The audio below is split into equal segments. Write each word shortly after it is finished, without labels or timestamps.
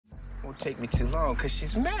won't take me too long, because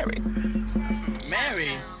she's married.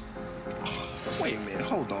 Married? Wait a minute,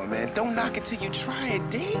 hold on, man. Don't knock it till you try it,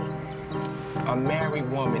 D. A married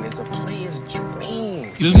woman is a player's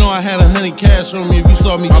dream. Just know I had 100 cash on me if you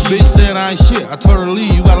saw me cheat. My bitch said I ain't shit, I told her to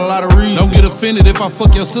leave, you got a lot of reasons. Don't get offended if I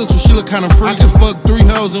fuck your sister, she look kinda freaky. I can fuck 3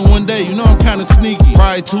 hoes in one day, you know I'm kinda sneaky.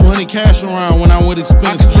 Probably 200 cash around when I'm with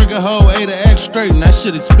expensive. I can drink a whole 8 to act straight and that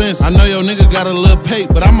shit expensive. I know your nigga got a little pay,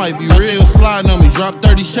 but I might be real. Sliding on me, drop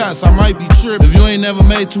 30 shots, I might be tripping. If you ain't never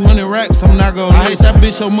made 200 racks, I'm not gon' miss. I hate that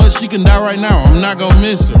bitch so much she can die right now, I'm not gon'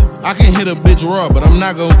 miss her. I can hit a bitch raw, but I'm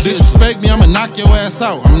not gon' kiss her. Disrespect me, I'ma knock your ass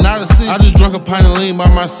out. I'm not a sis. I just drunk a pint of lean by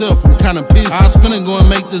myself, I'm kinda pissed. I was finna go and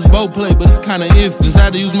make this bow play, but it's kinda iffy. Just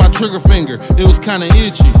had to use my trigger finger, it was kinda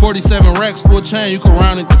itchy. 47 racks for a chain, you can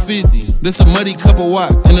round it to 50. This a muddy cup of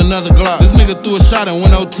wok and another Glock. This nigga threw a shot and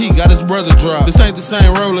went OT, got his brother dropped. This ain't the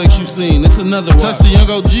same Rolex you seen, this another watch. Touch the young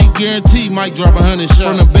OG, guarantee might drop 100 shots.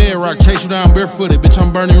 From the bedrock, chase you down barefooted, bitch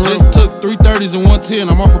I'm burning rust. Just took 330s and 110,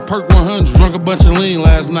 I'm off a perk 100. Drunk a bunch of lean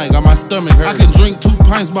last night, got my stomach hurt. I can drink 2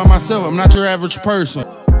 pints by myself, I'm not your average person.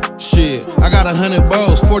 Shit, I got 100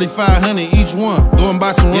 bowls, 4,500 each one. Go and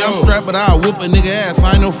buy some rolls. Yeah, I'm strapped, but I'll whoop a nigga ass,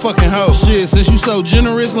 I ain't no fucking hoe. Shit, since you so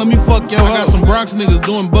generous, let me fuck your hoe. I got some Bronx niggas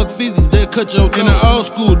doing $150s, they'll cut your throat. In the old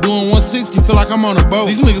school, doing 160, feel like I'm on a boat.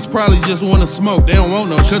 These niggas probably just wanna smoke, they don't want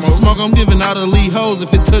no smoke. Cut the smoke, I'm giving out elite hoes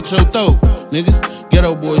if it touch your throat. Nigga,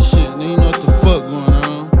 ghetto boy shit, nigga, you know what the fuck going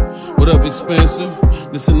on. What up, expensive?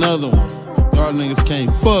 This another one. Y'all niggas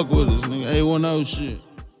can't fuck with us, nigga. A10 shit.